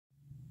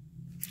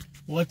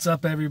What's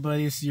up,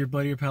 everybody? This is your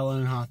buddy, your pal,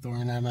 London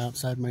Hawthorne. I'm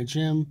outside my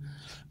gym.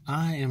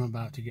 I am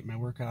about to get my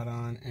workout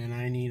on, and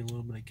I need a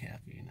little bit of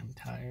caffeine. I'm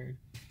tired,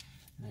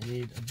 and I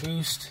need a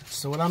boost.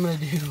 So what I'm going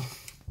to do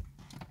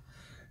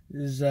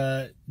is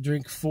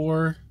drink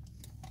 4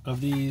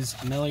 of these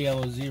Mello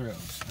Yello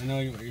Zeros. I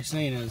know what you're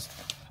saying is,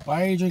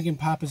 why are you drinking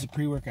pop as a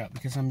pre-workout?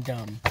 Because I'm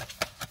dumb.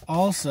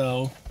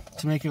 Also,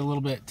 to make it a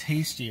little bit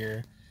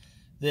tastier,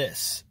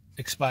 this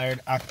expired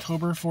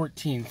October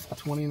 14th,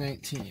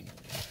 2019.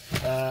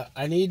 I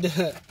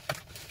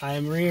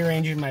am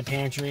rearranging my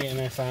pantry, and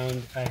I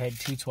found I had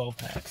 2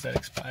 12-packs that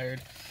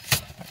expired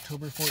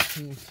October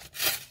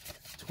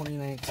 14th,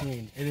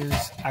 2019. It is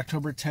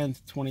October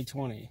 10th,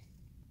 2020.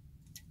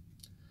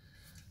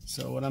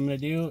 So what I'm going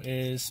to do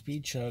is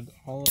speed chug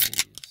all of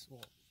these.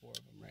 Well, 4 of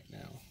them right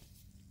now.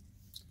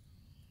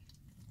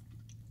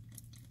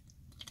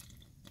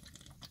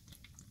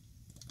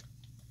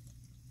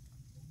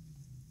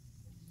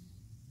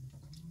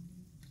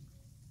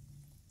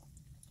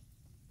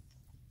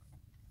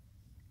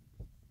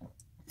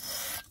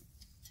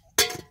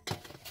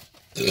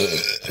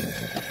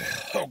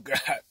 Oh, God.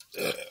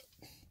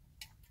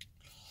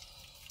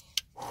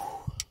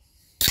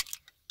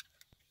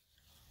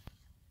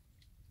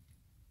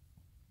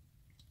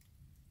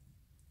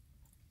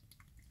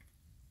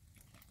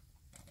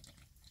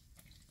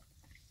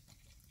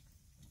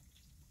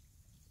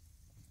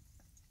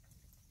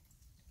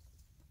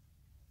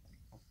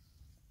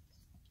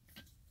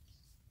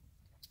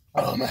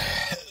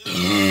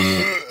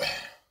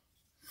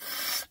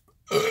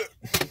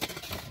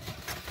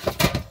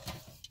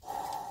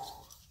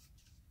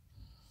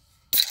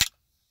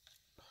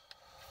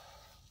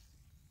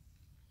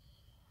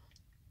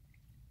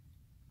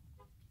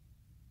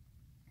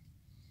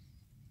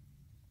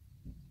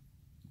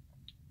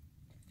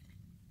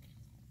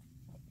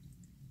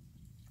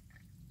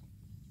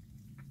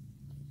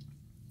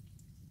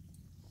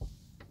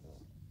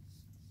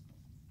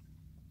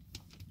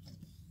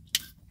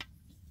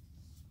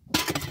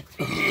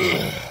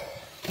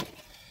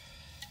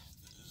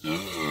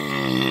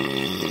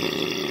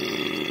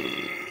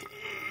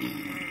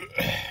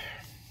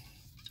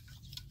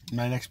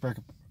 My next break,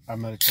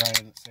 I'm going to try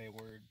and say a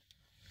word.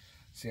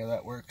 See how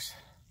that works.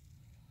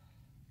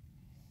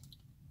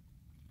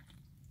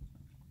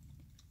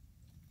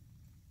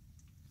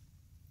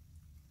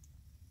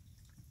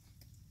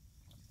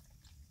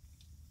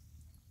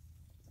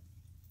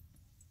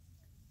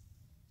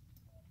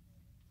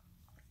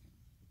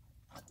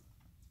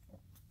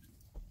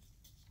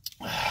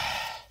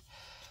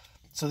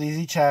 So these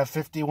each have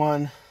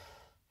 51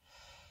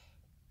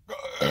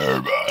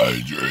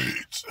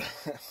 carbohydrates.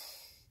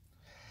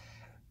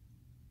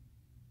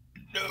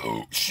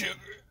 No sugar.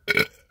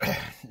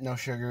 No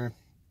sugar.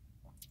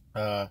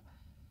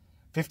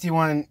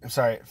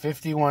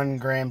 51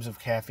 grams of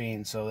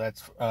caffeine. So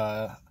that's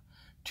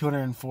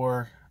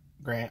 204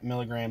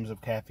 milligrams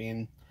of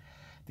caffeine.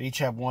 They each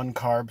have 1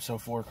 carb, so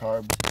 4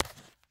 carbs.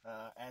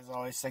 As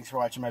always, thanks for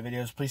watching my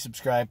videos. Please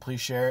subscribe.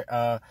 Please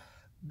share.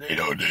 They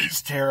don't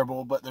taste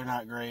terrible, but they're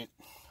not great.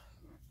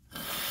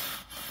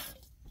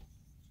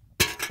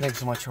 Thanks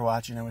so much for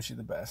watching. I wish you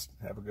the best.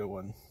 Have a good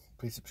one.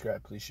 Please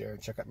subscribe. Please share.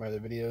 And check out my other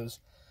videos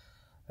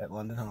at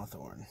London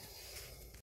Hawthorne.